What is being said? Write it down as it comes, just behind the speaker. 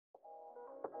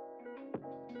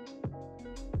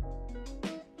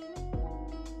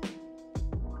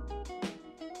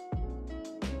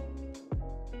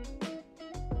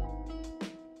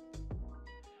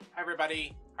Hi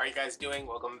everybody, how are you guys doing?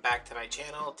 Welcome back to my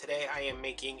channel. Today I am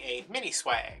making a mini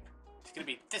swag. It's gonna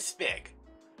be this big,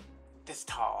 this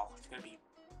tall. It's gonna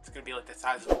be like the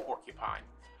size of a porcupine.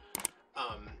 It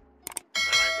might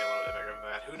be a little bit bigger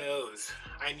than that. Who knows?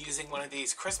 I'm using one of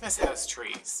these Christmas house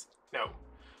trees. No,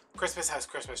 Christmas house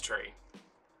Christmas tree.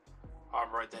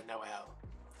 Arbor de Noel.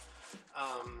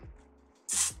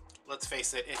 Let's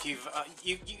face it. If you've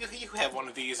you have one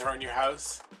of these around your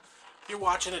house. You're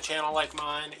watching a channel like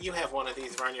mine, you have one of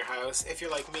these around your house. If you're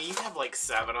like me, you have like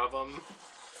 7 of them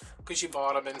because you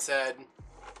bought them and said,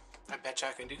 I bet you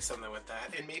I can do something with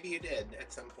that. And maybe you did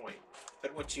at some point.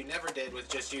 But what you never did was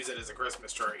just use it as a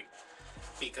Christmas tree.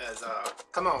 Because,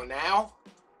 come on now.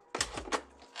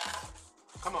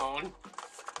 Come on.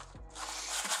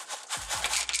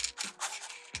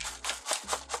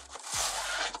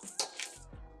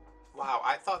 Wow,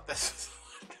 I thought this was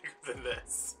a lot bigger than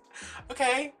this.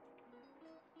 Okay.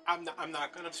 I'm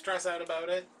not gonna stress out about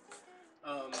it.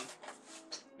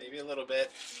 Maybe a little bit.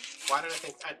 Why did I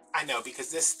think? I know, because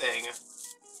this thing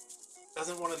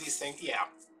doesn't one of these things. Yeah.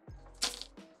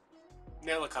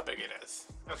 Now look how big it is.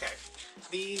 Okay,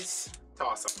 these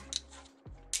toss them.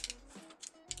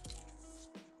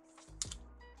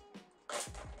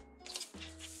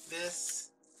 This,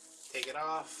 take it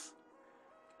off,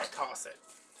 toss it.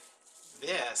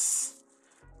 This,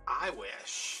 I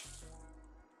wish.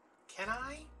 Can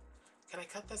I? Can I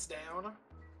cut this down?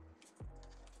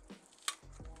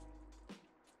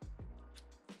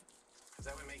 Because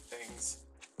that would make things...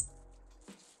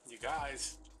 You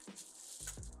guys...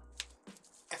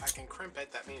 If I can crimp it,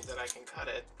 that means that I can cut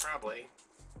it, probably.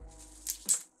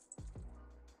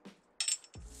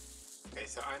 Okay,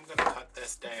 so I'm going to cut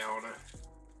this down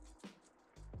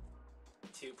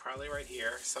to probably right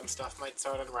here. Some stuff might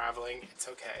start unraveling. It's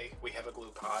okay. We have a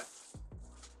glue pot.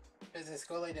 Is this?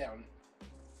 Go lay down.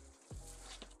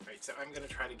 Right, so I'm gonna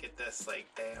try to get this like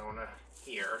down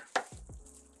here. And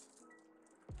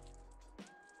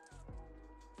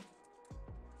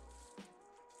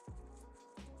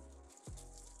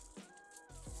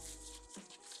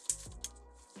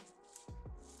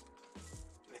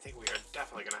I think we are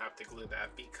definitely gonna have to glue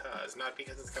that because, not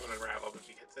because it's coming to unravel, but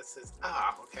because this is,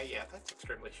 okay, yeah, that's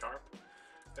extremely sharp.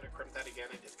 Gonna crimp that again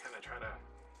and just kind of try to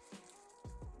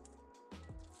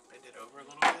bend it over a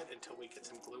little bit until we get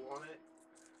some glue on it.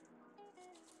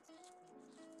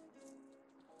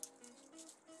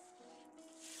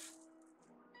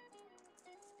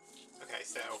 Okay,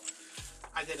 so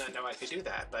I did not know I could do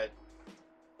that, but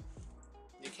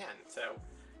you can. So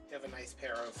you have a nice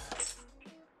pair of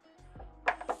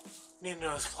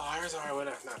those pliers, or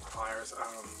not pliers,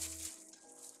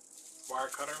 wire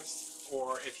cutters,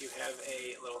 or if you have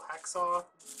a little hacksaw,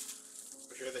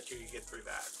 I'm sure that you can get through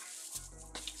that.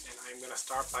 And I'm going to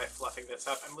start by fluffing this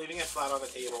up. I'm leaving it flat on the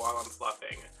table while I'm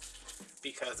fluffing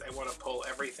because I want to pull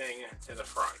everything to the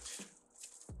front.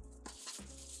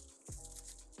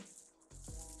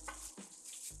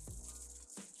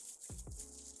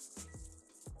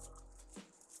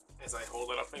 As I hold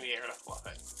it up in the air to fluff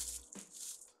it.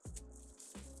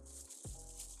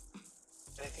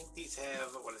 And I think these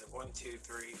have, what is it, 1, 2,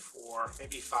 3, 4,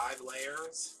 maybe 5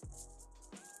 layers.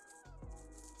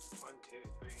 1, 2,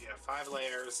 3, yeah, 5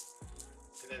 layers.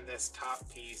 And then this top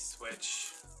piece,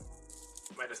 which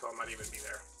might as well not even be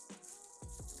there.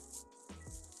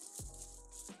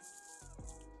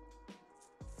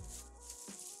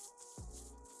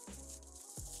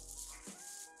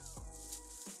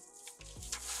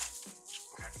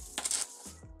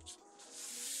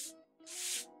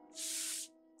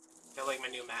 I like my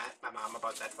new mat. My mama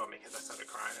bought that for me because I started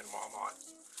crying in Walmart.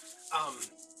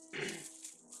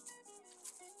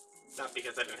 Not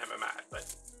because I didn't have a mat, but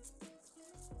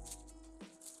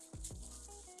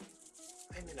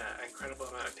I'm in an incredible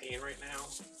amount of pain right now.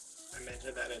 I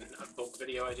mentioned that in a book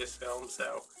video I just filmed,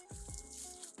 so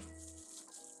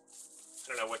I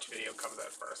don't know which video comes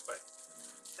out first, but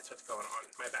that's what's going on.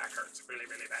 My back hurts really,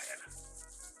 really bad.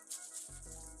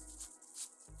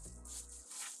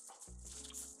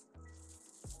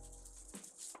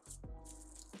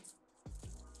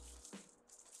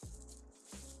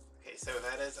 So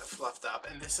that is fluffed up,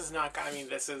 and this is not, I mean,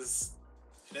 it is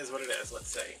what it is.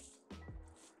 Let's see.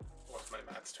 What if my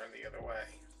mat's turned the other way?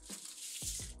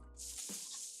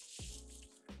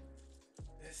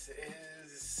 This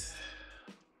is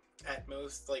at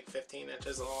most like 15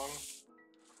 inches long.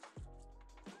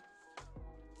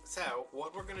 So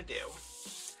what we're gonna do,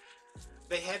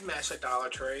 they had mesh at Dollar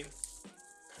Tree.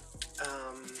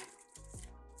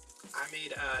 I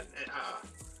made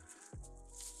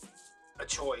a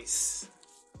choice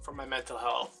for my mental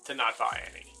health to not buy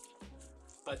any.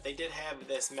 But they did have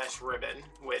this mesh ribbon,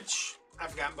 which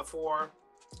I've gotten before.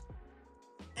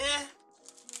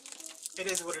 It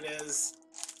is what it is.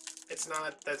 It's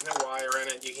not, there's no wire in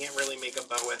it. You can't really make a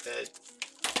bow with it.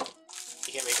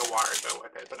 You can't make a wired bow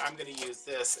with it. But I'm going to use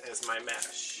this as my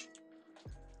mesh.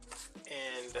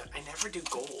 And I never do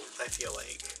gold, I feel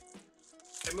like.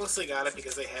 I mostly got it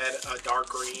because they had a dark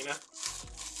green,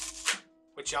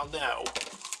 which y'all know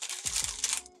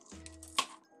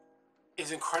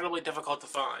is incredibly difficult to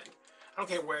find. I don't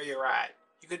care where you're at.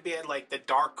 You could be at like the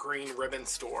dark green ribbon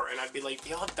store, and I'd be like, do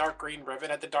y'all have dark green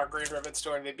ribbon at the dark green ribbon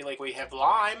store? And they'd be like, we have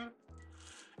lime.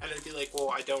 And I'd be like,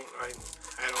 well, I don't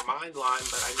mind lime,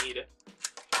 but I need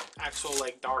actual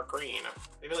like dark green.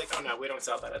 They'd be like, oh no, we don't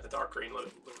sell that at the dark green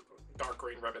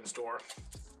ribbon store.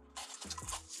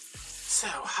 So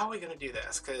how are we gonna do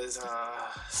this? Because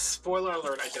spoiler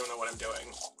alert, I don't know what I'm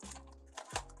doing.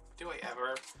 Do I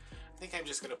ever? I think I'm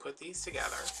just gonna put these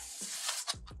together.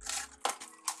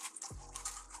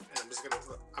 And I'm just gonna,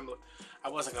 I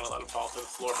wasn't gonna let them fall to the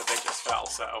floor, but they just fell,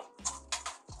 so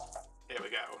there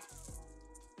we go.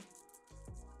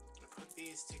 I'm gonna put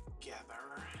these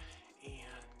together, and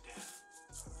I'm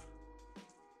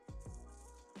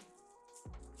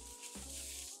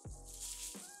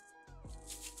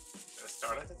gonna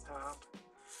start at the top.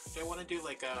 Do I want to do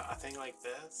like a thing like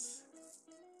this?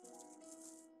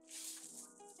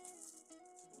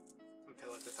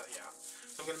 Until at the top, yeah.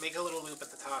 So I'm gonna make a little loop at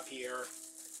the top here.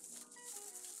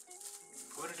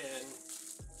 Put it in,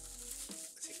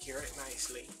 secure it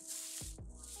nicely.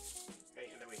 Okay,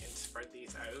 and then we can spread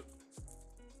these out.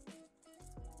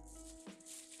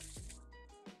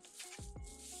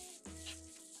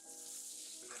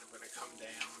 And then I'm going to come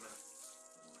down.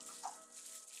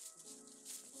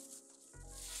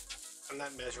 I'm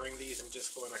not measuring these, I'm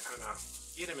just going to kind of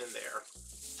get them in there.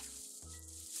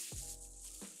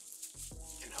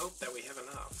 And hope that we have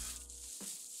enough.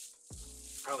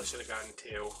 Probably should have gotten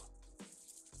 2.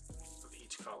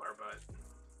 Color, but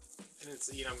and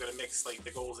it's, you know, I'm gonna mix like the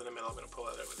golds in the middle. I'm gonna pull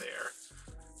it over there,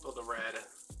 pull the red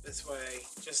this way,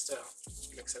 just to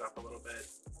mix it up a little bit.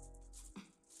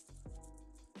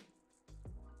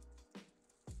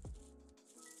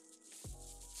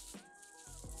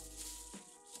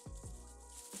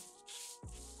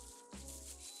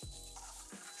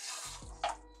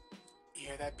 You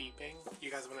hear that beeping?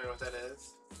 You guys want to know what that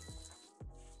is?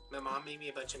 My mom made me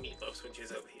a bunch of meatloaves when she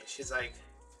was over here. She's like,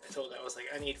 I told her, I was like,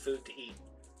 I need food to eat.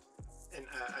 And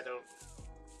I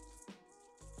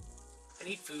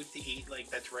need food to eat like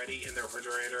that's ready in the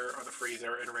refrigerator or the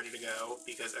freezer and ready to go,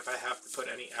 because if I have to put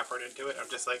any effort into it, I'm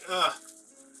just like, ugh,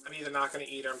 I'm either not going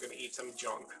to eat or I'm going to eat some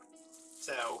junk.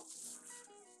 So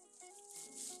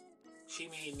she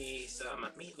made me some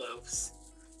meatloaves,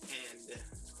 and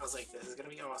I was like, this is going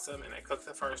to be awesome. And I cooked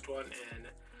the first one, and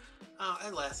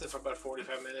it lasted for about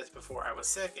 45 minutes before I was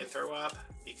sick and threw up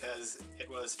because it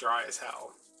was dry as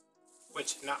hell.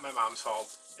 Which, not my mom's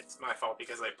fault. It's my fault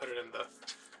because I put it in the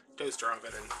toaster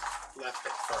oven and left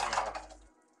it for,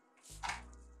 I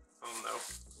don't know,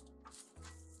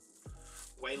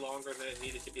 way longer than it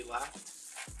needed to be left.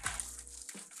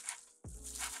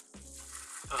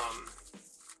 And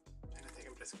I think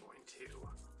I'm just going to,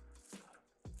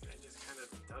 just kind of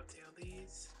dovetail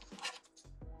these.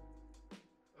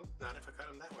 Oh, not if I cut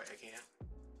them that way, I can't.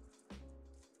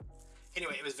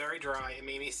 Anyway, it was very dry, it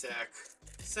made me sick.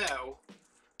 So,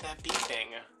 that beeping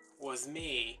was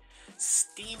me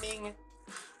steaming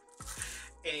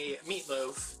a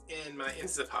meatloaf in my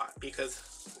Instant Pot, because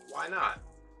why not?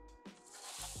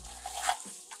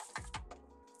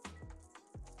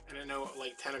 And I know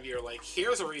like 10 of you are like,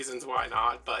 here's the reasons why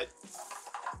not, but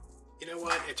you know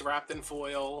what? It's wrapped in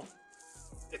foil.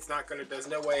 It's not gonna, there's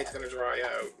no way it's gonna dry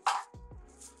out.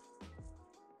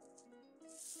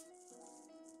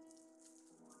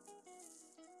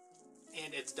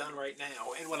 And it's done right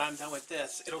now. And when I'm done with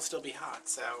this, it'll still be hot,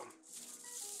 so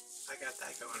I got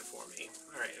that going for me.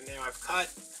 Alright, and now I've cut.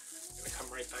 I'm gonna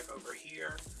come right back over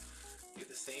here, do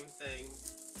the same thing.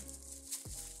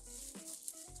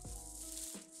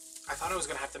 I thought I was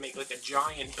gonna have to make like a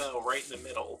giant bow right in the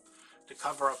middle to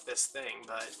cover up this thing,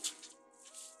 but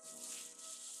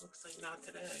looks like not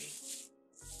today.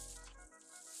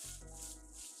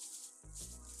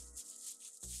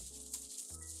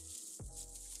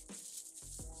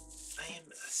 I am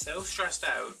so stressed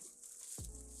out.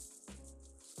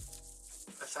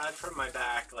 Aside from my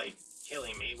back like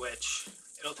killing me, which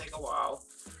it'll take a while.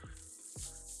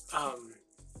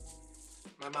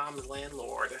 My mom's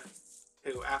landlord,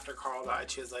 who after Carl died,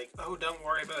 she was like, oh, don't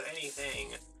worry about anything.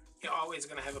 You're always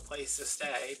gonna have a place to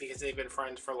stay, because they've been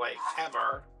friends for like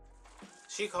ever.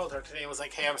 She called her today and was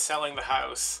like, hey, I'm selling the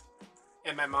house.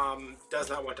 and my mom does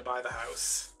not want to buy the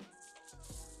house.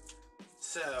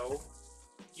 So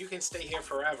you can stay here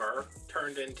forever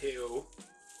turned into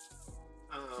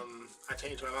I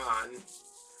changed my mind,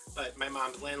 but my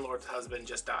mom's landlord's husband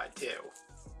just died too.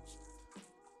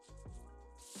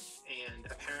 And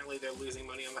apparently they're losing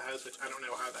money on the house, which I don't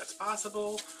know how that's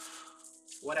possible.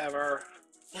 Whatever.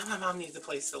 Now my mom needs a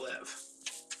place to live.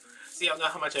 See, I don't know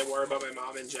how much I worry about my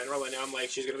mom in general. I know I'm like,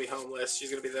 she's gonna be homeless. She's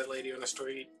gonna be that lady on the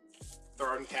street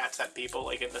throwing cats at people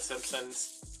like in The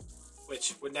Simpsons,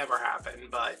 which would never happen,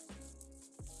 but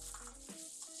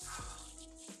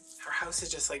her house is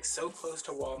just like so close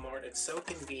to Walmart. It's so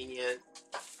convenient.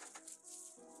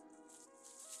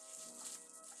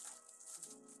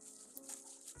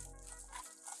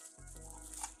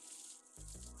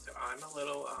 So I'm a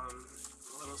little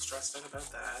stressed out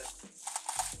about that.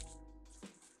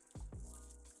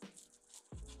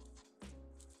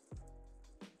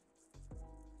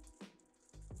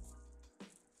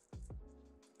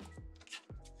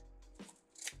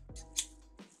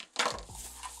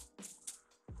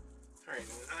 Alright,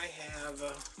 and I have,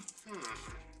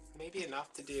 maybe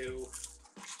enough to do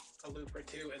a loop or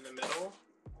two in the middle.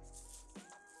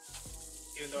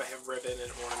 Even though I have ribbon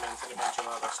and ornaments and a bunch of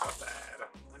other stuff to add.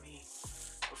 Let me,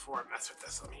 before I mess with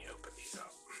this, let me open these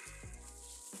up.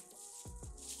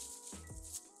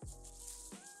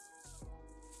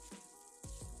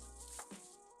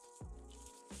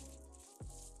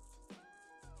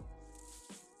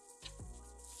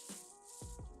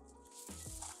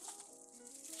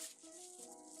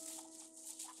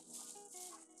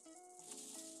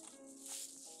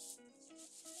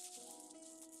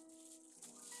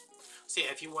 So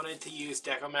yeah, if you wanted to use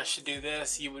deco mesh to do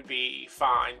this, you would be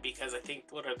fine, because I think,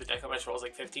 what are the deco mesh rolls,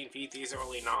 like 15 feet? These are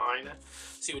only 9,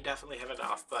 so you would definitely have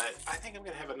enough, but I think I'm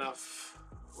going to have enough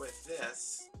with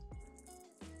this,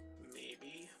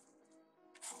 maybe.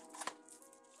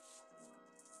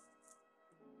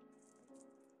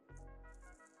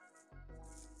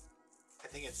 I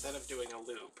think instead of doing a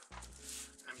loop,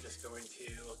 I'm just going to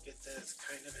get this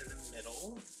kind of in the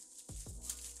middle.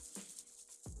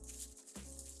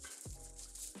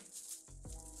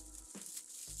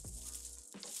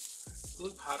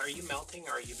 Glue pot, are you melting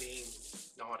or are you being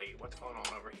naughty? What's going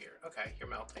on over here? Okay, you're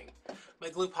melting. My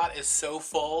glue pot is so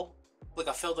full. Like,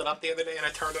 I filled it up the other day and I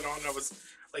turned it on and I was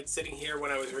like sitting here when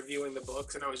I was reviewing the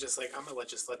books and I was just like, I'm gonna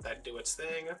just let that do its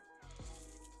thing.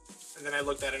 And then I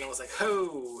looked at it and I was like,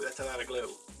 oh, that's a lot of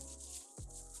glue.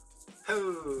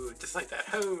 Oh, just like that.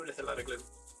 Oh, that's a lot of glue.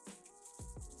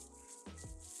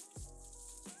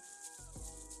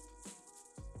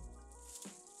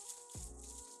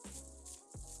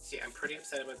 See, I'm pretty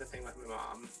upset about the thing with my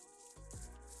mom.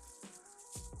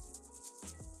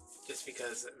 Just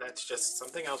because that's just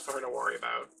something else for her to worry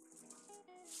about.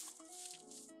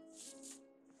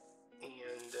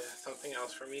 And something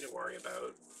else for me to worry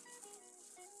about.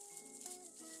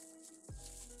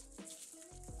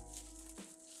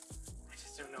 I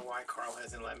just don't know why Carl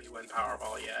hasn't let me win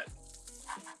Powerball yet.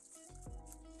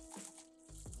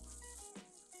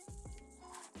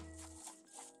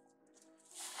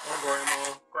 Or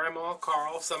Grandma,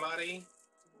 Carl, somebody.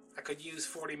 I could use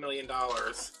 $40 million. I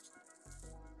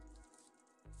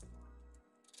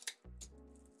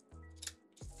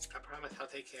promise I'll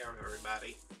take care of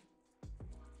everybody.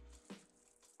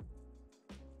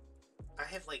 I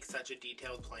have like such a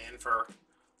detailed plan for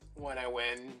when I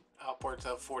win upwards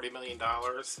of $40 million.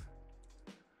 Buy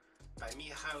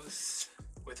me a house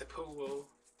with a pool,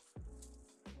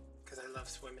 because I love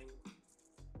swimming.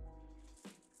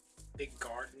 Big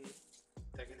garden.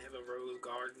 I can have a rose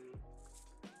garden.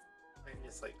 I'm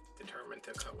just like determined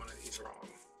to cut one of these wrong.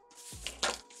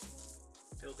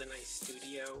 Build a nice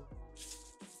studio.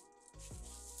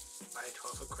 Buy a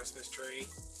 12-foot Christmas tree.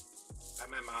 Buy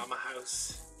my mom a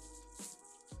house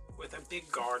with a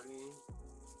big garden.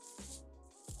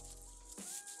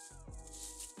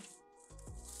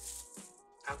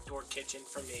 Outdoor kitchen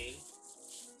for me.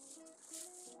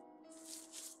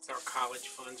 It's our college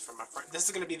funds for my friend. This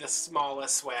is going to be the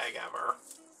smallest swag ever.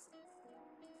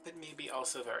 But maybe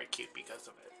also very cute because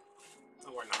of it.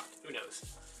 Or not. Who knows?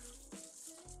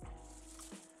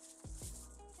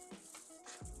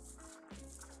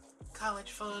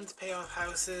 College funds, pay off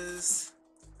houses.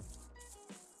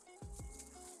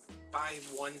 Buy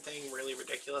one thing really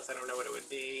ridiculous. I don't know what it would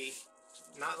be.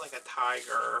 Not like a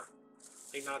tiger.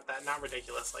 Like not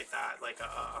ridiculous like that. Like a,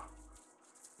 I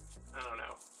don't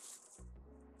know.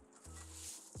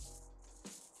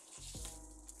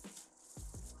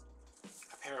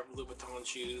 A pair of Louboutin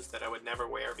shoes that I would never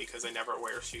wear because I never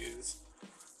wear shoes.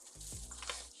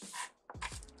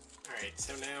 Alright,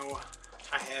 so now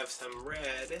I have some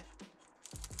red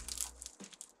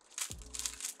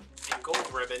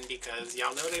ribbon because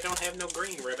y'all know they don't have no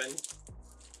green ribbon.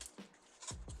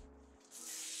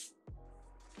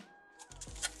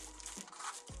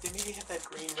 They maybe have that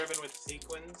green ribbon with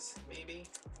sequins, maybe?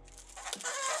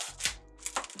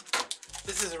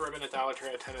 This is a ribbon at Dollar Tree.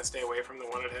 I tend to stay away from the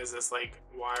one that has this like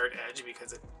wired edge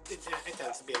because it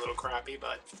tends to be a little crappy,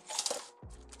 but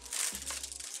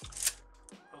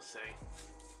we'll see.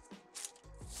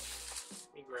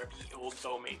 Let me grab the old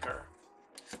bow maker.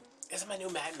 Isn't my new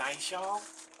mat nice, y'all?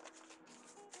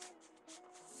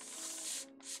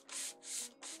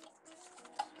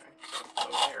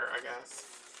 There, I guess.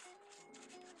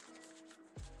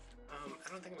 I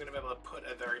don't think I'm gonna be able to put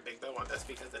a very big bow on this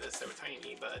because it is so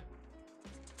tiny, but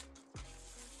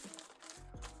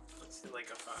let's do like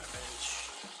a 5-inch.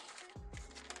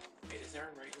 Wait, is there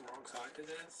a right and wrong side to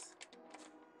this?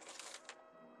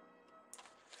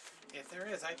 If there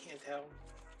is, I can't tell.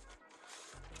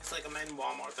 It's like I'm in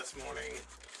Walmart this morning,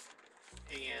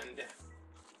 and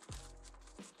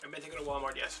I meant to go to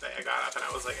Walmart yesterday. I got up and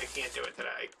I was like, I can't do it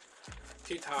today.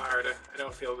 Too tired. I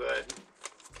don't feel good.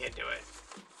 Can't do it.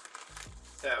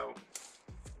 So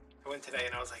I went today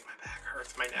and I was like, my back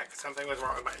hurts, my neck, something was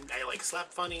wrong with my, I like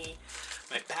slept funny,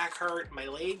 my back hurt, my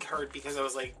leg hurt because I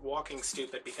was like walking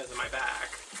stupid because of my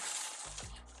back.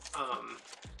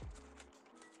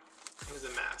 It was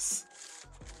a mess.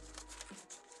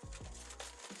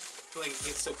 Like it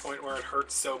gets to a point where it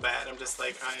hurts so bad, I'm just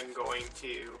like, I am going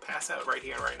to pass out right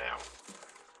here and right now.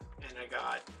 And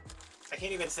I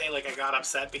can't even say like I got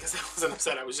upset because I wasn't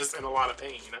upset, I was just in a lot of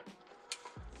pain.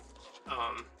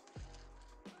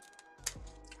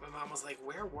 My mom was like,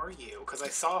 where were you? Because I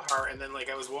saw her and then like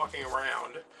I was walking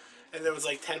around and it was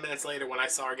like 10 minutes later when I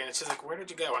saw her again and she's like, where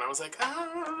did you go? And I was like,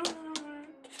 ah.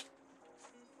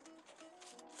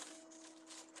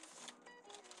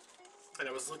 And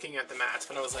I was looking at the mats,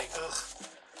 but I was like, ugh,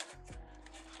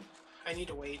 I need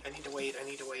to wait. And then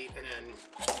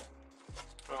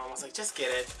my mom was like, just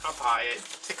get it, I'll buy it,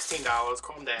 $16,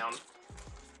 calm down.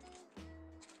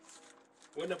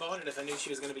 Wouldn't have bought it if I knew she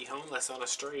was going to be homeless on a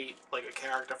street, like a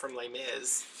character from Les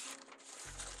Mis.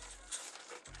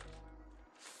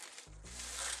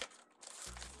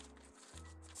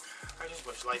 I just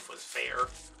wish life was fair.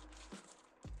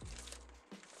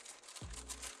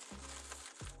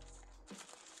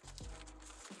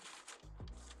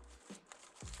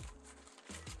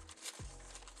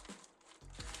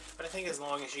 But I think as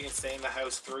long as she can stay in the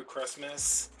house through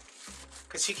Christmas,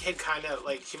 because she had kind of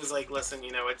like, she was like, listen,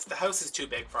 you know, the house is too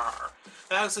big for her.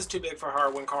 The house is too big for her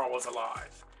when Carl was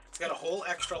alive. It's got a whole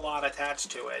extra lot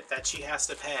attached to it that she has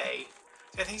to pay.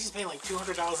 I think she's paying like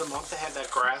 $200 a month to have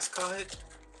that grass cut.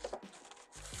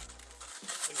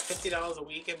 Like $50 a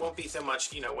week. It won't be so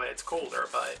much, you know, when it's colder,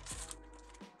 but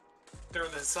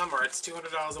during the summer, it's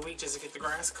 $200 a week just to get the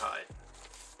grass cut.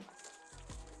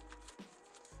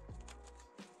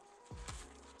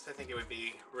 I think it would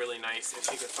be really nice if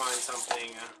she could find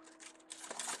something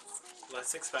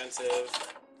less expensive,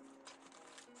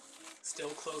 still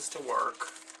close to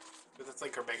work, because that's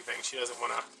like her big thing. She doesn't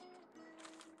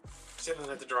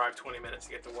have to drive 20 minutes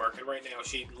to get to work, and right now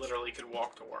she literally could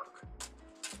walk to work.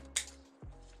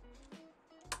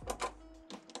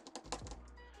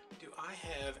 Do I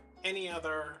have any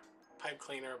other pipe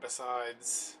cleaner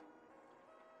besides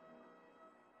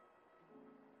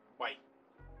white?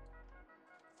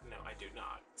 No, I do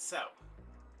not. So, I'm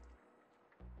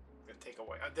going to take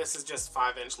away. This is just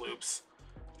 5-inch loops.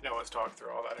 You know, let's talk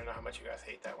through all that. I don't know how much you guys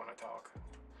hate that when I talk.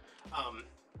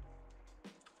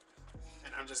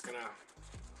 And I'm just going to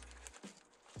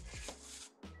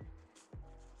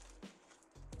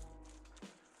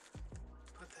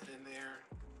put that in there.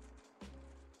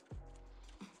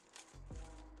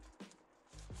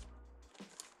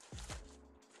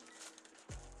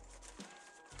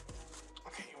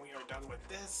 Okay, we are done with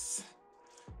this.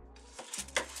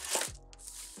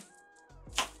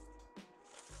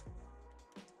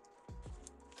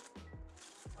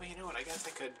 Well, you know what? I guess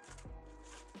I could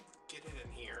get it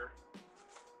in here.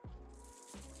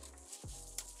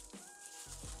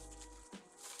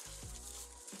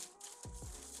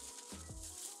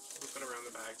 We'll put it around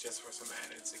the back just for some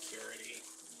added security.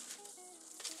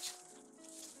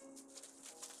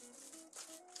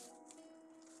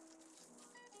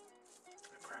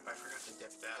 Crap, I forgot to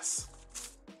dip this.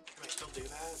 Can I still do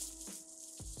that?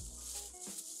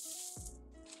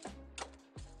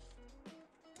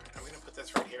 I'm going to put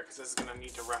this right here because this is going to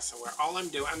need to rest somewhere. All I'm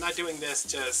not doing this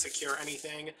to secure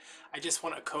anything. I just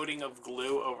want a coating of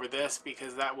glue over this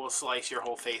because that will slice your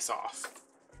whole face off.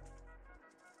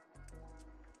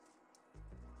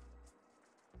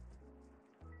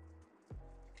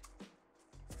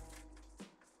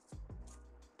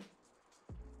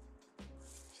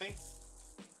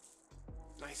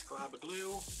 nice glob of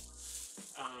glue.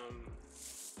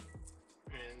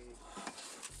 And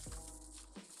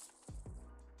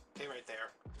stay right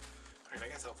there. Alright, I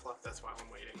guess I'll fluff this while I'm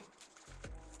waiting.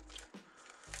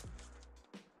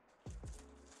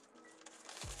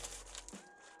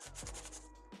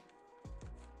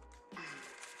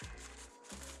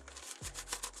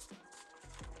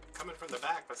 Coming from the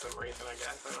back for some reason, I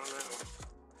guess. I don't know.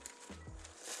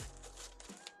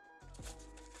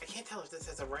 I can't tell if this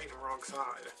has a right and wrong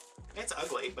side. It's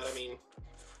ugly, but I mean,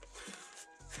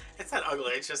 it's not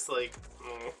ugly. It's just like,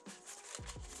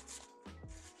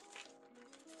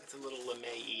 it's a little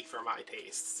LAKEY for my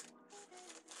tastes.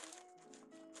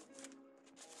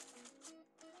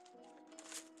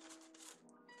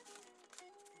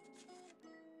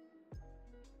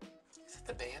 Is it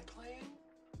the band playing?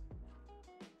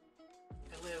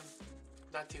 I live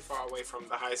not too far away from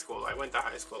the high school I went to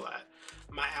high school at.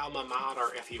 My alma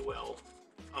mater, if you will.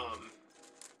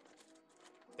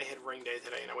 They had ring day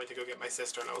today, and I went to go get my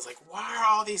sister, and I was like, why are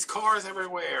all these cars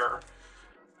everywhere?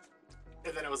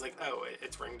 And then I was like, oh,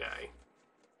 it's ring day.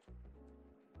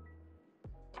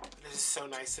 This is so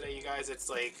nice today, you guys. It's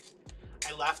like,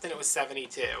 I left and it was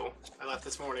 72. I left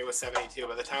this morning, it was 72.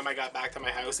 By the time I got back to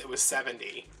my house, it was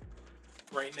 70.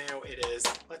 Right now it is,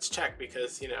 let's check,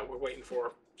 because, you know, we're waiting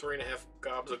for 3.5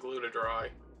 gobs of glue to dry.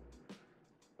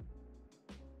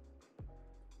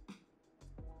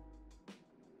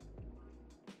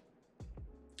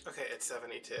 Okay, it's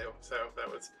 72, so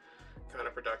that was kind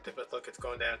of productive, but look, it's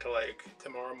going down to like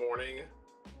tomorrow morning.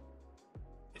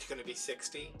 It's going to be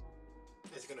 60.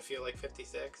 It's going to feel like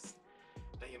 56.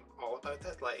 I am all about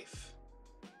that life.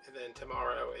 And then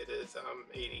tomorrow it is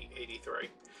 80, 83.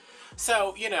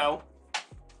 So, you know,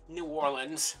 New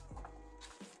Orleans.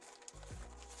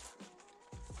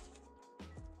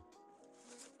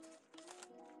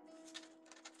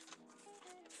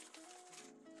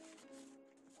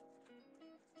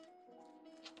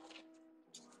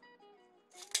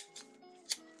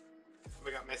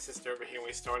 We got my sister over here and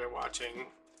we started watching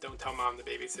Don't Tell Mom the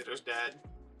Babysitter's Dead,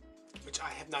 which I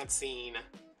have not seen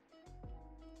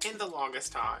in the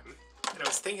longest time. And I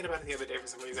was thinking about it the other day for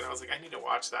some reason. I was like, I need to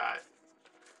watch that.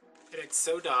 And it's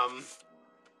so dumb.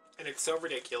 And it's so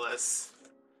ridiculous.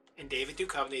 And David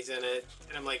Duchovny's in it.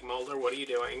 And I'm like, Mulder, what are you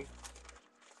doing?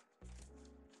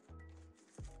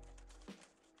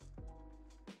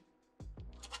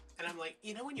 And I'm like,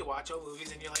 you know when you watch old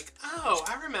movies and you're like, oh,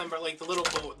 I remember, like, the little,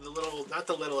 not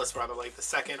the littlest brother, like the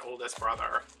second oldest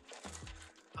brother.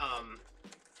 I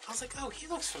was like, oh, he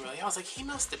looks familiar. I was like, he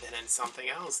must have been in something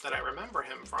else that I remember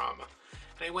him from.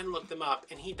 And I went and looked him up,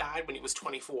 and he died when he was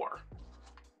 24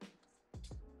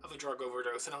 of a drug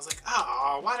overdose. And I was like,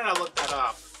 oh, why did I look that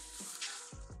up?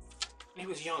 And he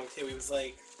was young, too. He was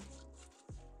like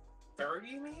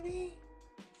 30, maybe?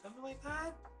 Something like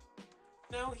that?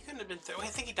 No, he couldn't have been 30. I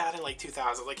think he died in like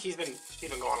 2000. Like, he's been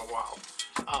gone a while.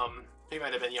 He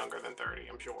might have been younger than 30,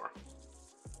 I'm sure.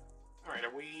 Alright,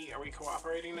 are we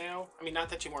cooperating now? I mean, not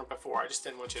that you weren't before, I just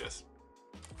didn't want you to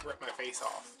rip my face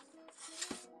off.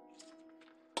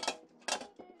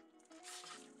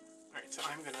 Alright, so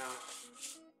I'm gonna...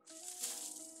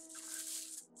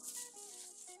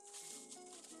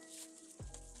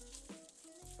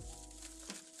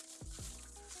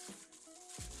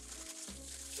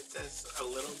 get this a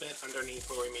little bit underneath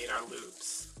where we made our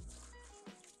loops.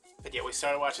 But yeah, we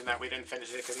started watching that. We didn't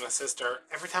finish it because my sister,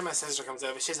 every time my sister comes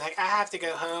over, she's like, I have to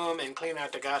go home and clean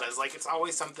out the gutters. Like, it's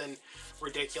always something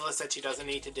ridiculous that she doesn't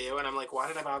need to do. And I'm like, why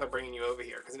did I bother bringing you over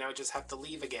here? Because now I just have to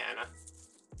leave again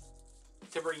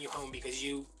to bring you home because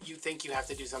you think you have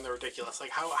to do something ridiculous. Like,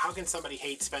 how can somebody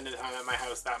hate spending time at my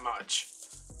house that much?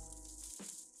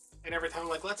 And every time I'm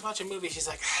like, let's watch a movie, she's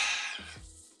like,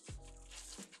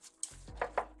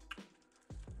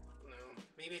 no,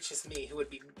 maybe it's just me who would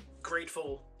be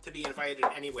grateful to be invited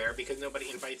anywhere because nobody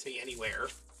invites me anywhere.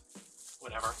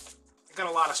 Whatever. I got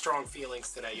a lot of strong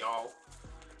feelings today, y'all.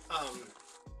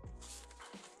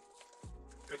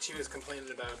 But she was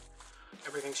complaining about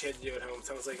everything she had to do at home,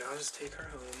 so I was like, I'll just take her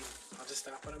home. I'll just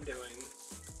stop what I'm doing.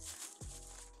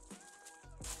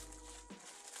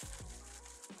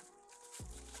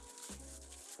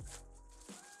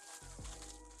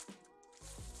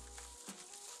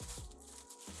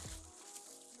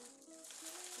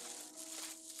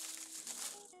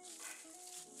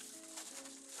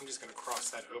 I'm just going to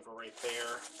cross that over right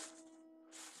there.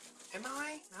 Am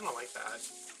I? I don't like that.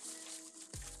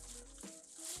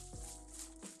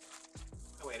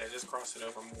 Oh wait, I just crossed it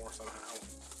over more somehow.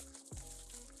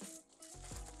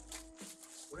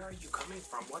 Where are you coming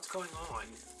from? What's going on?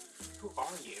 Who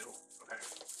are you? Okay.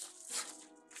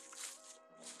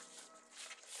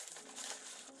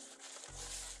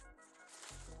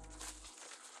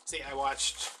 See, I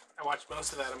watched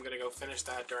most of that. I'm gonna go finish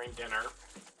that during dinner,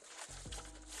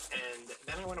 and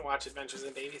then I want to watch Adventures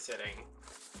in Babysitting.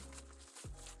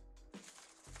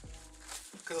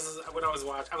 Because when I was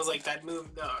watching, I was like, that move,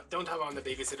 Don't Tell Mom the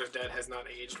Babysitter's Dead has not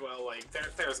aged well. Like,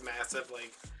 there's massive,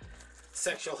 like,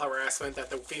 sexual harassment that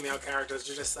the female characters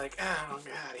are just like, oh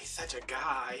god, he's such a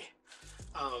guy.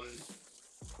 And,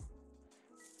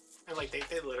 like, they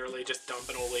literally just dump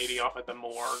an old lady off at the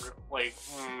morgue. Like,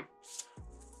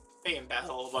 they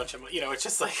embezzle a bunch of money. You know, it's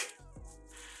just like,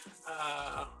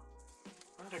 not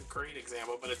a great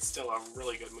example, but it's still a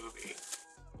really good movie.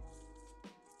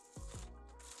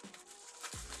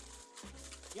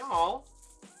 Y'all.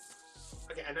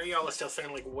 Okay, I know y'all are still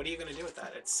saying, like, what are you gonna do with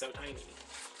that? It's so tiny.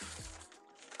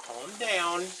 Calm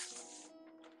down.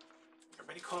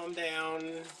 Everybody calm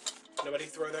down. Nobody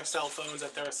throw their cell phones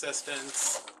at their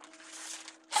assistants.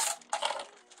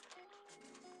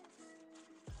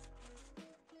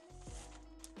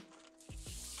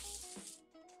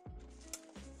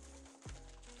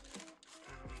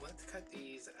 Let's cut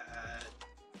these at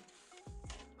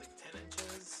like 10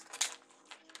 inches.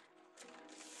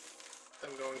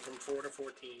 I'm going from 4 to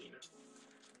 14.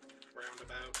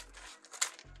 Roundabout.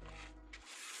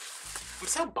 I'm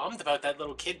so bummed about that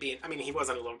little kid being... I mean, he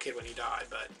wasn't a little kid when he died,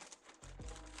 but...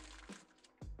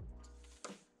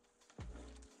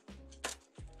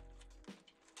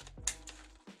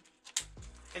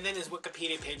 And then his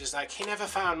Wikipedia page is like, he never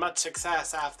found much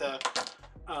success after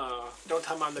Don't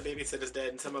Tell Mom the Babysitter's Dead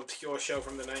and some obscure show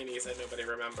from the 90s that nobody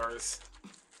remembers.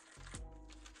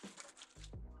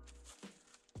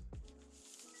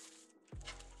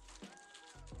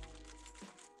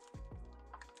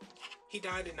 He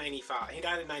died in 95. He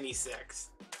died in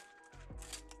 96.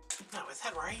 No, is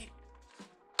that right?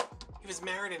 He was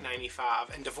married in 95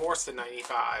 and divorced in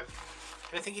 95.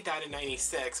 And I think he died in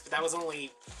 96, but that was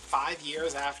only 5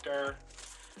 years after...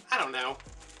 I don't know.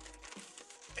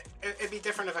 It'd be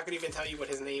different if I could even tell you what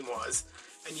his name was,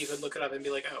 and you could look it up and be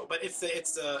like, oh, but it's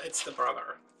the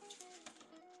brother.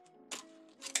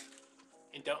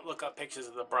 And don't look up pictures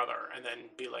of the brother and then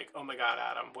be like, oh my god,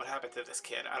 Adam, what happened to this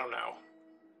kid? I don't know.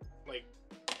 Like,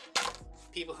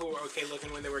 people who were okay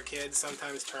looking when they were kids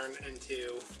sometimes turn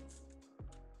into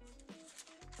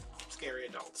scary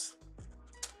adults.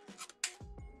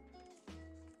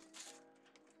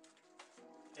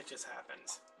 It just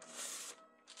happens.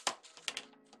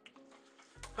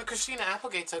 But Christina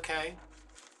Applegate's okay.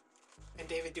 And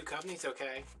David Duchovny's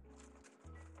okay.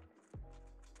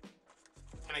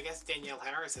 And I guess Danielle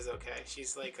Harris is okay.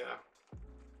 She's like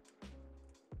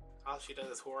all she does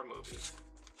is horror movies.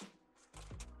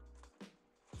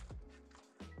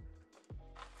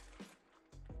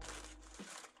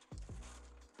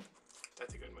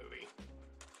 That's a good movie.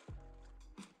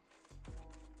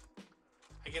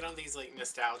 I get on these like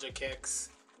nostalgia kicks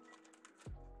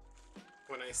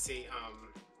when I see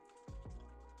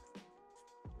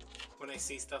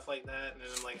stuff like that, and then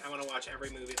I'm like, I want to watch every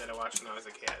movie that I watched when I was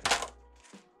a kid.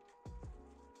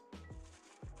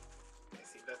 I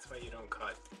see, that's why you don't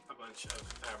cut a bunch of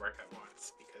fabric at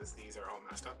once, because these are all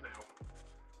messed up now.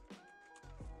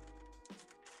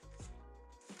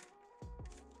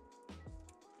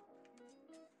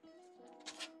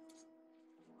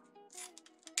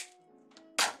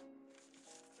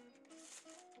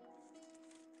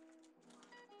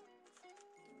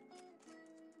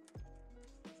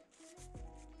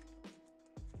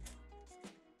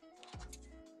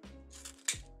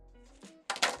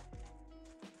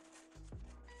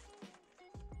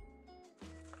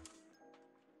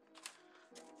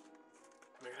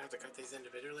 Am I gonna have to cut these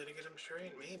individually to get them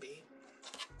straight? Maybe.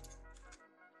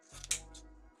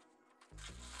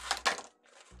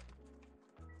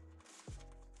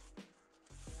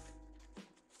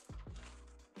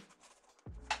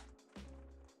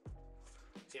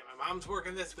 Yeah, my mom's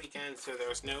working this weekend, so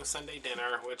there's no Sunday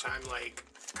dinner, which I'm like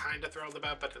kind of thrilled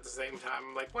about, but at the same time,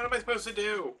 I'm like, what am I supposed to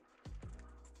do?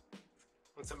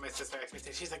 And so my sister asked me,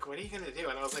 she's like, what are you gonna do?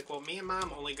 And I was like, well, me and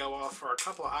mom only go off for a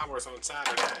couple of hours on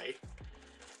Saturday.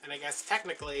 And I guess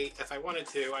technically, if I wanted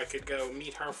to, I could go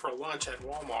meet her for lunch at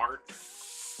Walmart.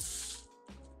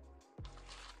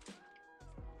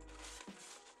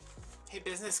 Hey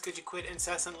business, could you quit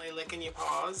incessantly licking your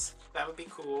paws? That would be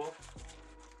cool.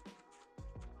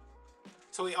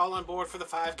 So we all on board for the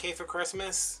 5K for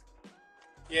Christmas?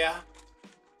 Yeah?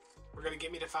 We're gonna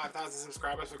get me to 5,000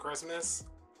 subscribers for Christmas?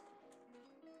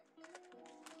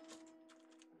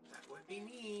 That would be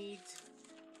neat.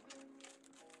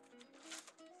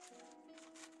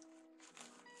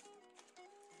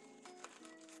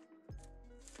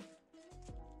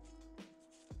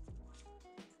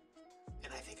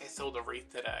 And I think I sold a wreath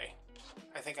today.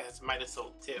 I think I might have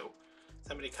sold 2.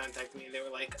 Somebody contacted me and they were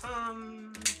like,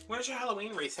 where's your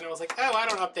Halloween wreath? And I was like, oh, I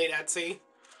don't update Etsy.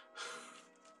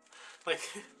 Like,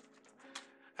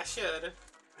 I should.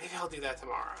 Maybe I'll do that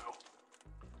tomorrow.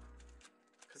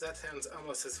 Because that sounds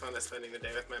almost as fun as spending the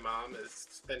day with my mom as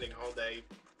spending all day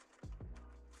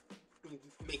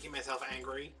making myself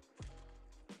angry.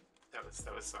 That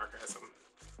was sarcasm.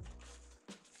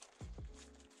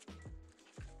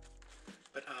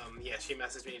 But yeah, she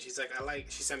messaged me and she's like,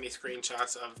 she sent me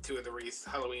screenshots of 2 of the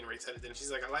Halloween wreaths I did, and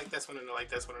she's like, I like this one and I like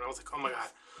this one, and I was like, oh my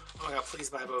god, please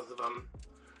buy both of them.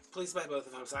 Please buy both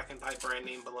of them so I can buy brand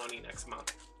name baloney next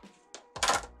month.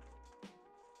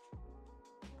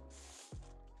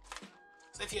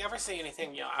 So if you ever see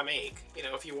anything, I make,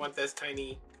 if you want this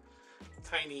tiny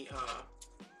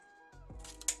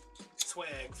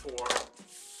swag for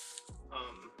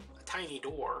a tiny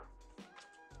door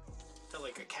to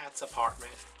like a cat's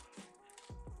apartment,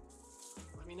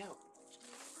 let me know.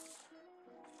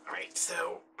 Alright,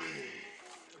 so I'm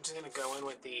just gonna go in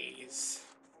with these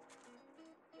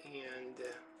and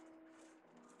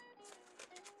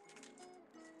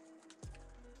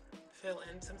fill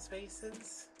in some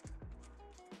spaces.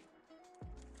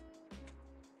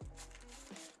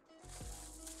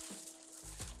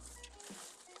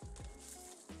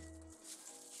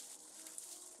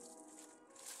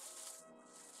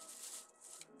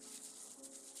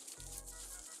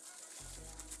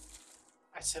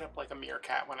 I sit up like a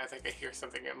meerkat when I think I hear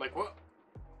something. I'm like, what?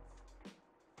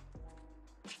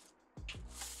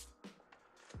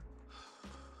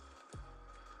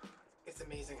 It's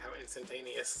amazing how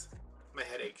instantaneous my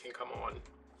headache can come on.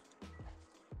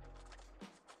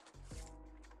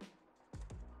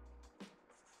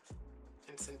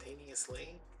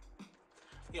 Instantaneously.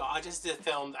 I just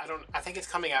filmed, I think it's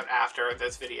coming out after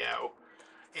this video.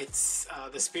 It's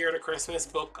The Spirit of Christmas,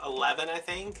 book 11, I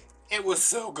think. It was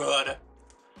so good.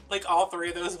 Like, all 3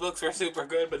 of those books are super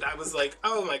good, but I was like,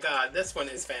 oh my god, this one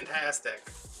is fantastic.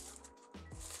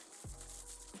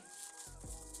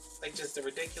 Like, just the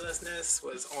ridiculousness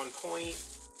was on point.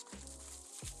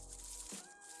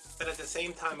 But at the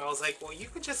same time, I was like, well, you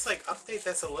could just, like, update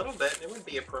this a little bit, and it would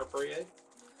be appropriate.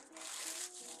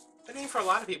 I mean, for a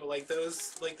lot of people, like, the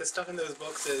stuff in those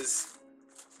books is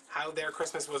how their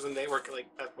Christmas was when they were, like,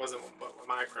 that wasn't what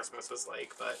my Christmas was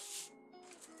like, but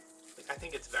I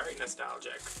think it's very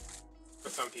nostalgic for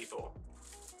some people.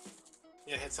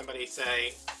 I had somebody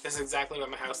say, this is exactly what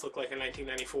my house looked like in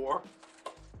 1994.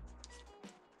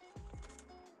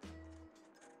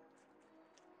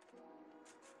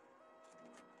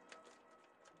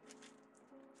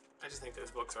 I just think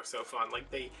those books are so fun. Like,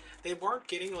 they weren't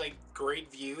getting, like,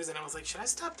 great views, and I was like, should I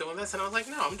stop doing this? And I was like,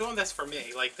 no, I'm doing this for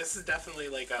me. Like, this is definitely,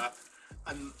 like, a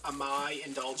my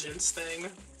indulgence thing.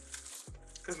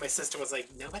 Because my sister was like,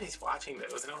 nobody's watching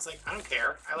those. And I was like, I don't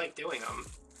care. I like doing them.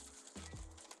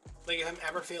 Like, if I'm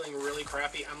ever feeling really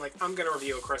crappy, I'm like, I'm going to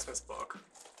review a Christmas book.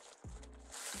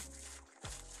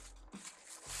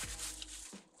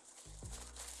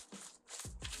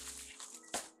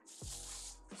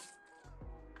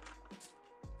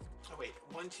 Oh, wait.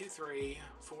 1, 2, 3,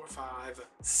 4, 5,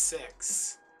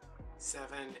 6, 7,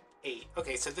 8.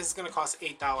 Okay, so this is going to cost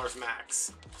 $8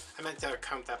 max. I meant to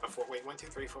count that before. Wait, 1, 2,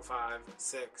 3, 4, 5,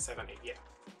 6, 7, 8. Yeah.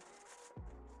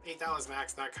 $8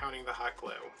 max, not counting the hot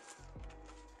glue.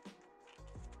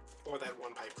 Or that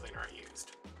one pipe cleaner I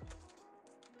used.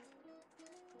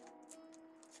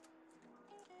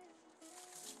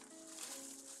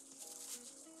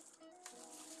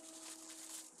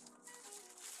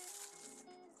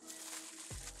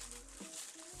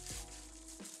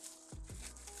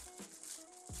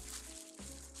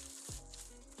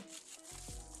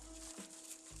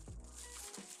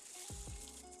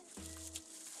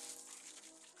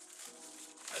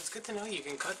 It's good to know you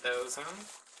can cut those, huh?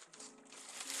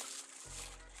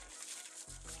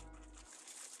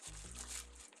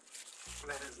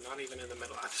 That is not even in the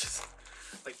middle. I just,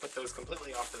 like, put those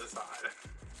completely off to the side.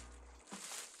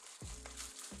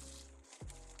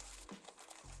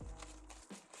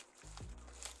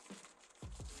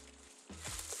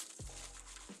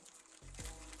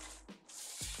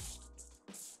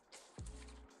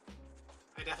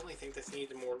 I definitely think this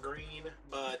needs more green,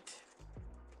 but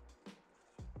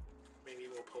maybe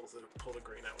we'll pull the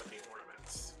green out with the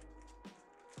ornaments.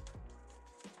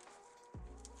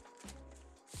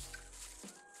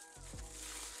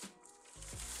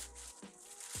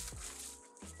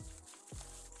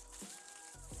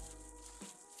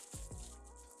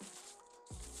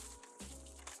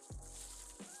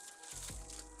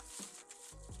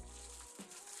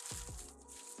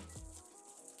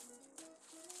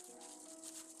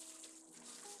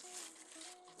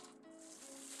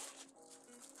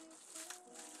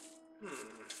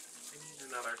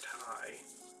 another tie.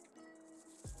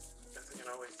 Guess I can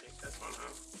always take this one,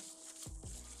 huh?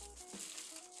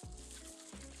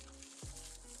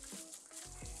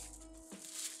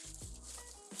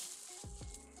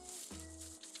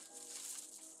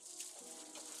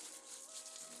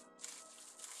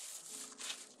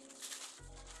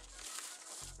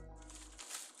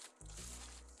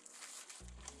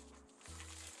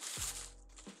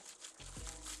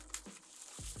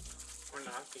 Or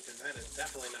not, because that is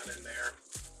definitely not in there.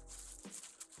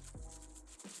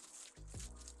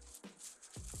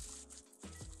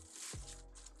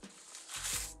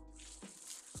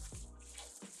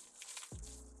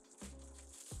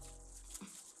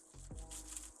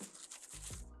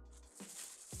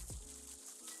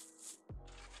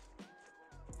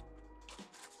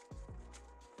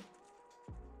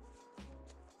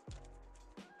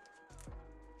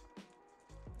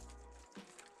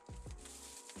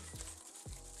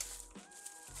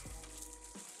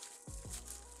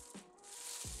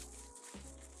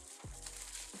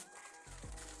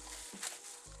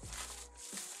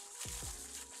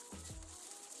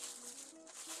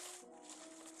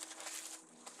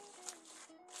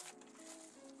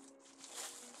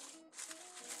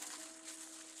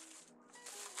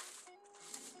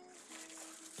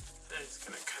 I'm just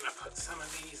gonna kind of put some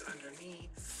of these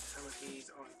underneath, some of these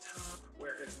on top.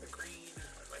 Where is the green?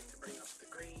 I'd like to bring up the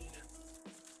green.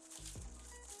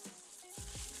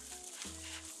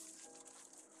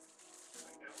 There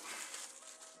we go.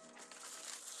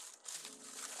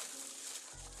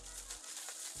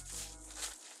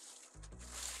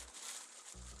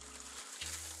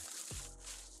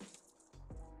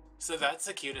 So that's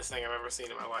the cutest thing I've ever seen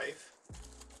in my life.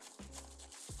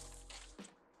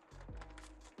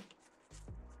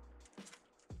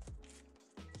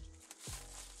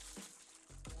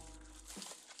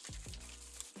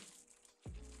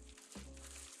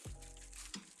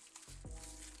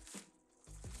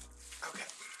 Okay.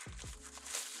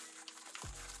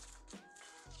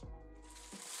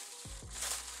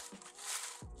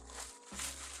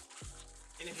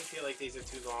 And if you feel like these are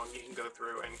too long, you can go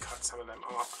through and cut some of them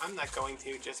off. I'm not going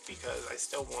to, just because I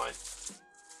still want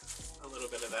a little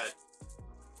bit of that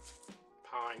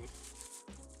pine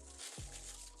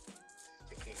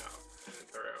sticking up and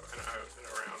through and out and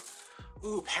around.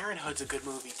 Ooh, Parenthood's a good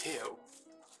movie too.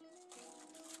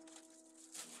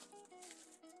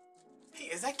 Hey,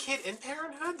 is that kid in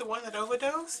Parenthood? The one that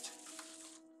overdosed?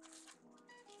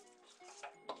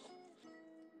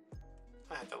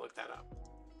 I have to look that up.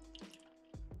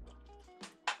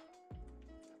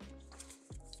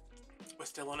 We're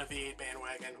still on a V8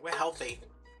 bandwagon. We're healthy.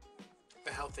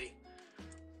 We're healthy.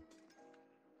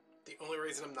 The only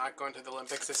reason I'm not going to the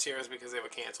Olympics this year is because they were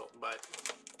canceled, but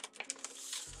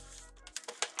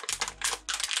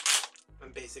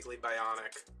I'm basically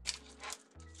bionic.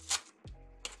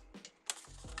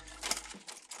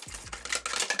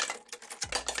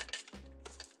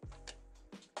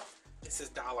 This is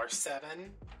 $1.07.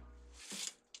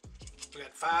 We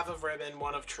got 5 of ribbon,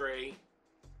 1 of tree.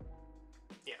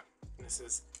 Yeah, this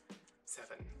is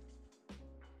 7.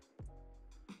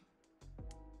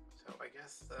 So I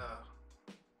guess the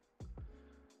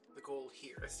goal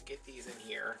here is to get these in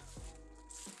here.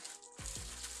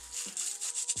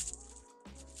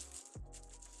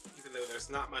 Even though there's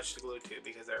not much to glue to,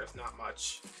 because there is not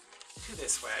much to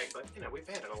this swag, but you know, we've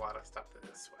added a lot of stuff to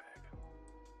this swag.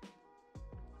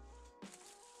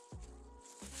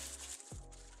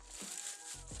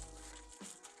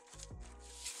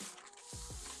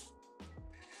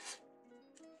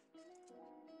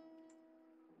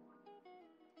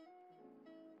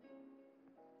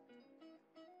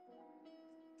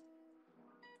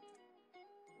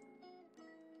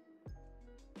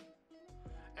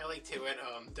 I like to it,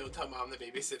 don't tell mom the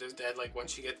babysitter's dead, like when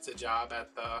she gets a job at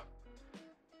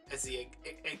as the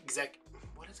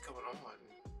what is going on?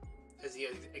 As the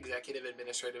executive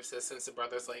administrative assistant, the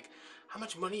brother's like, how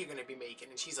much money are you gonna be making?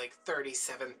 And she's like,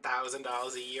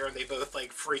 $37,000 a year, and they both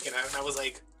like freaking out, and I was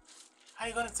like, how are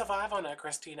you gonna survive on that,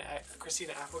 Christina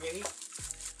Applegate?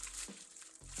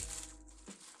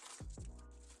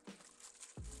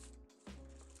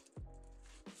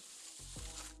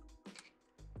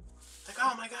 Like,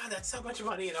 oh my god, that's so much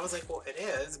money. And I was like, well, it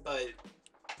is, but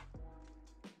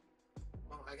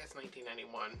well, I guess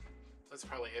 1991 was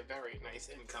probably a very nice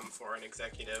income for an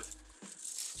executive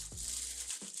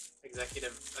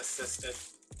assistant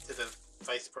to the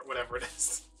vice, whatever it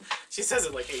is. She says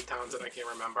it like 8 times and I can't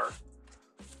remember.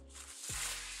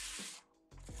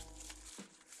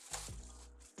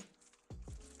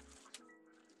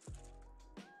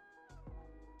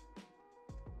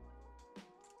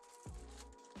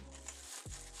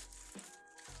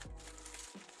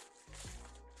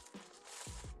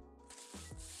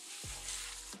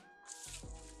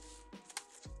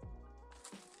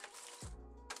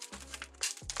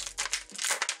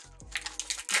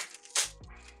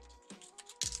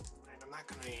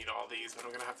 but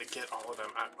I'm gonna have to get all of them.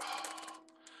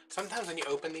 Sometimes when you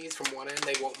open these from one end,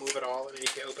 they won't move at all, and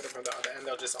if you open it from the other end,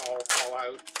 they'll just all fall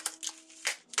out.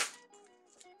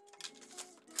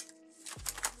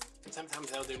 And sometimes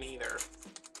they'll do neither.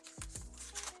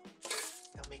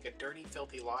 They'll make a dirty,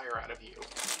 filthy liar out of you.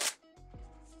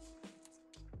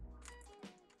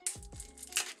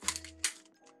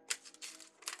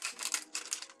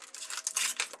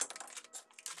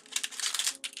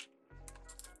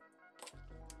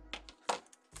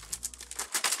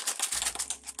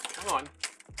 Come on.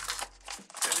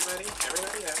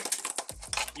 Everybody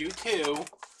else. You too.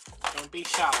 Don't be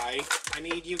shy. I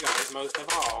need you guys most of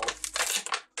all.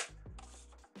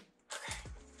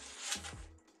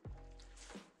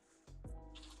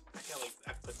 I feel like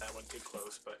I put that one too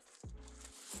close, but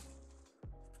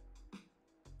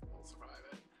we'll survive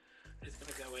it. I'm just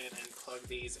gonna go in and plug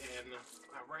these in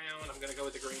around. I'm gonna go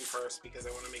with the green first because I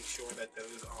want to make sure that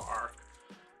those are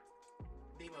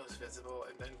the most visible,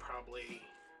 and then probably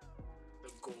the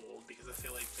gold because I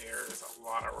feel like there's a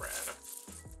lot of red.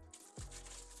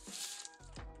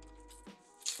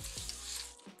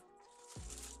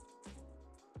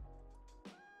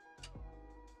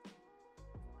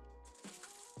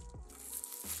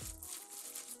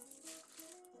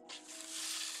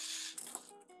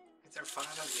 Is there 5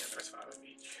 of them? Yeah, there's 5 of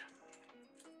each.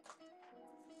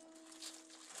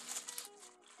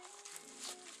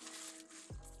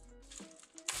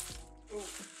 Ooh.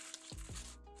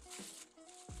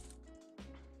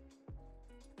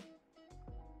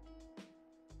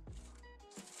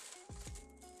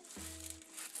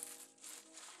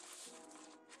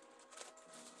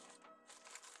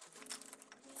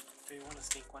 Do you want to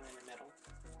sneak one in the middle?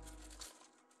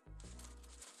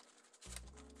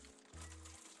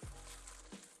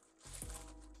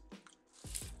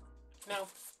 No.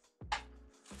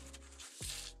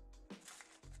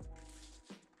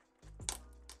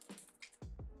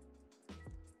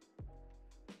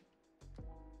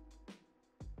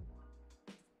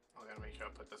 I'm gonna make sure I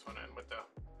put this one in with the...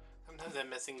 Sometimes I'm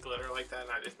missing glitter like that,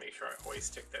 and I just make sure I always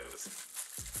stick those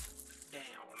down.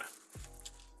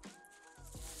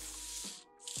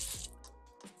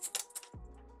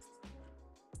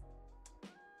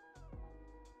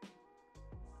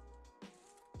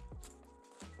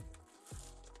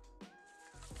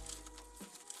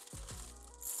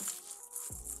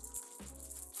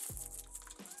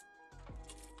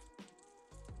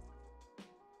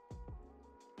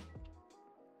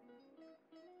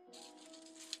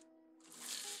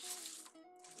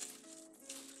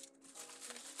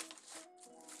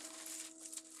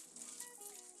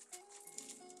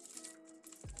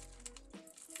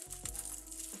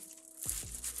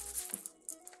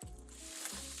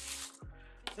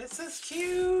 This is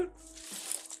cute!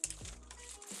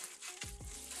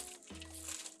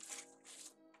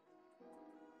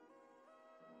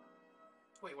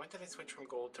 Wait, when did I switch from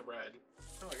gold to red?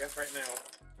 Oh, I guess right now.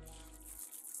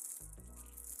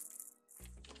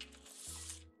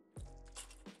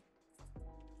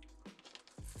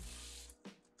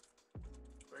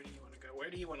 Where do you want to go? Where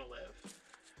do you want to live?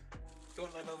 You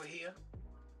want to live over here?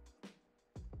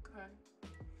 Okay.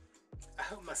 I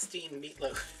hope my steamed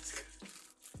meatloaf is good.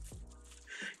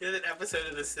 You know that episode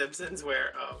of The Simpsons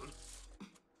where oh,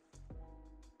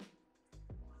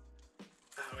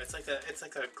 it's like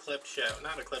a clip show,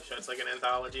 not a clip show, it's like an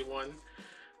anthology one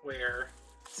where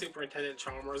Superintendent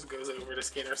Chalmers goes over to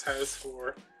Skinner's house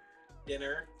for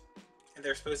dinner, and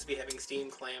they're supposed to be having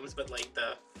steamed clams, but like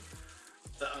the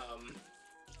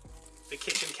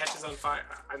kitchen catches on fire.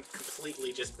 I'm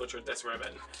completely just butchered this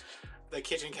ribbon. The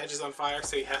kitchen catches on fire,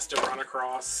 so he has to run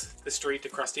across the street to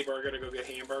Krusty Burger to go get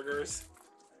hamburgers.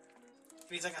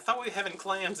 And he's like, I thought we were having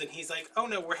clams, and he's like, oh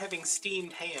no, we're having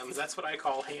steamed hams. That's what I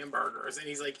call hamburgers. And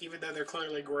he's like, even though they're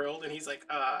clearly grilled, and he's like,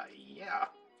 yeah.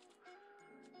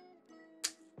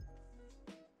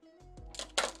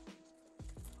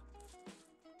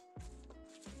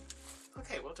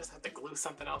 Okay, we'll just have to glue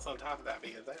something else on top of that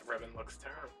because that ribbon looks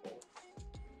terrible.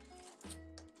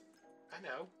 I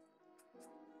know.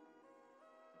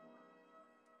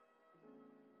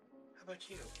 How about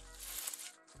you?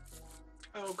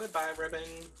 Oh, goodbye, ribbon.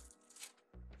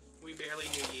 We barely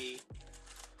knew ye.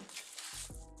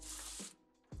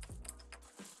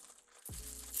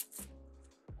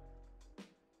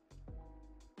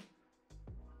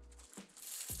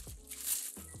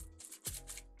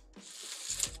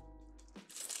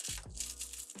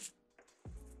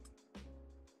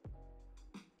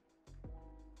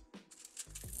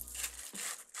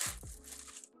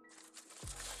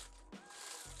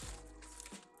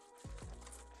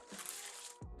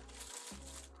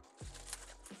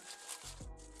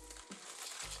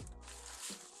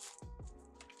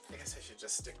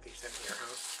 just stick these in here,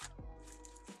 huh?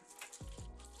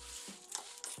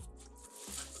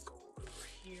 Gold over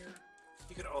here.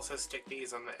 You could also stick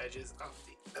these on the edges of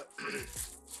the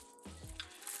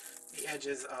the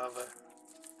edges of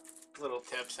little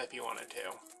tips if you wanted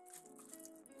to.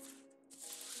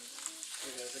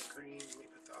 There's a green. Let me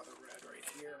put the other red right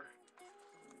here.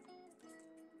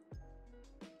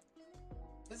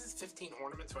 This is 15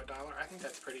 ornaments for $1. I think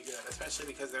that's pretty good, especially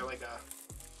because they're like a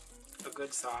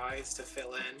good size to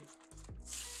fill in.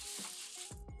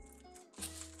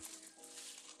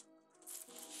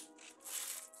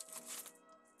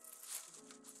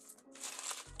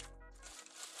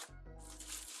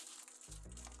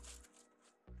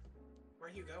 Where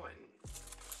are you going?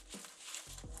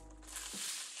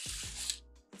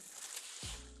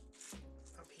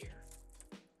 Up here.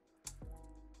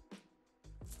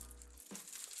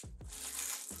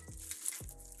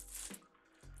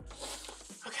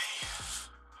 Okay.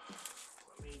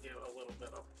 Let me do a little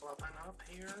bit of fluffing up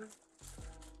here.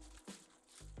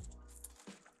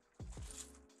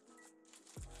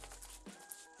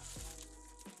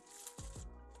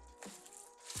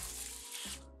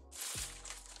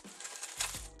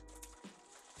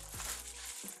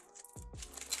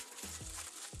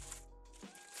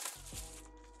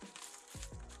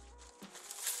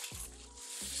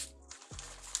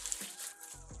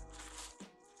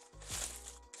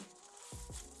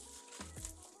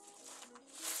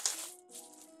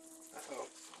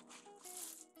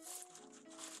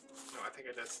 I think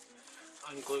I just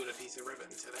unglued a piece of ribbon,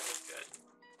 so that was good.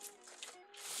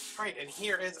 Alright, and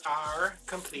here is our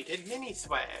completed mini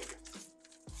swag.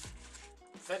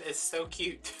 That is so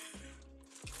cute.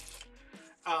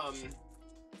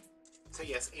 So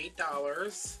yes,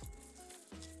 $8,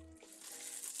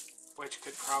 which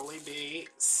could probably be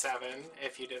 $7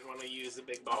 if you didn't want to use the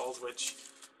big balls, which,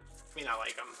 I mean, I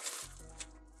like them.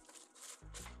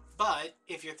 But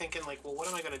if you're thinking like, well, what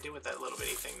am I going to do with that little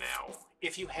bitty thing now?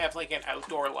 If you have like an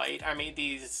outdoor light, I made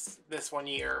these this one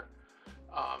year.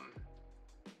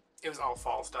 It was all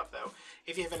fall stuff though.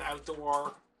 If you have an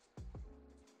outdoor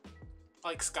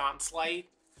like sconce light,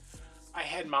 I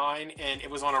had mine and it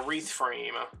was on a wreath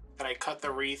frame that I cut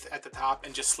the wreath at the top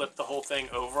and just slipped the whole thing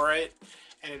over it,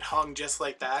 and it hung just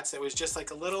like that. So it was just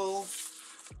like a little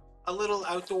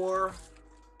outdoor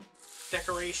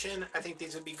decoration. I think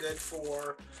these would be good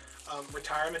for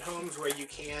retirement homes where you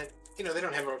can't, you know, they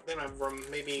don't have room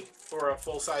maybe for a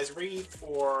full-size wreath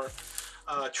or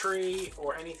a tree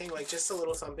or anything, like just a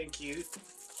little something cute.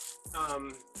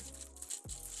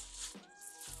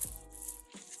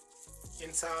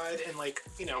 Inside in, like,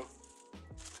 you know,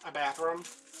 a bathroom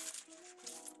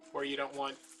where you don't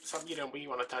want some, you know, you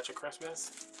want to touch at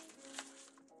Christmas,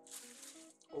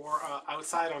 or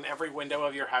outside on every window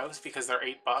of your house because they're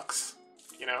 $8,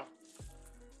 you know.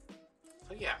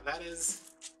 So yeah, that is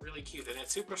really cute, and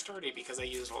it's super sturdy because I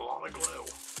used a lot of glue.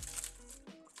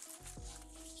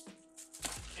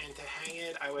 And to hang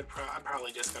it, I'm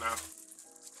probably just gonna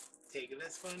take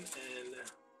this one and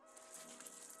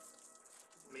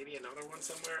maybe another one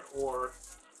somewhere, or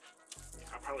yeah,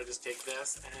 I'll probably just take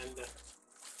this and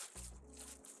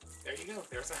there you go.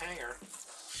 There's a hanger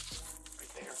right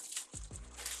there.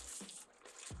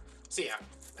 So yeah,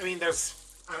 I mean,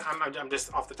 I'm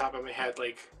just off the top of my head,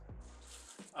 like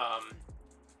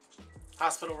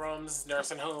hospital rooms,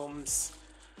 nursing homes,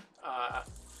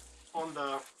 on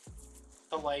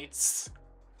the lights,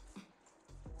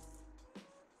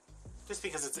 just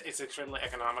because it's extremely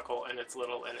economical and it's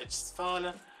little and it's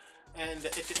fun and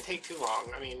it didn't take too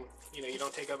long. I mean, you know, you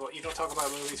don't talk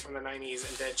about movies from the 90s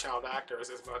and dead child actors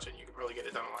as much, and you could probably get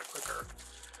it done a lot quicker.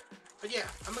 But yeah,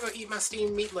 I'm gonna eat my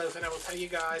steamed meatloaf and I will tell you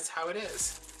guys how it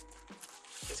is.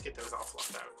 Just get those all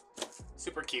fluffed out.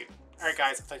 Super cute. Alright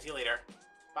guys, I'll talk to you later.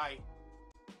 Bye.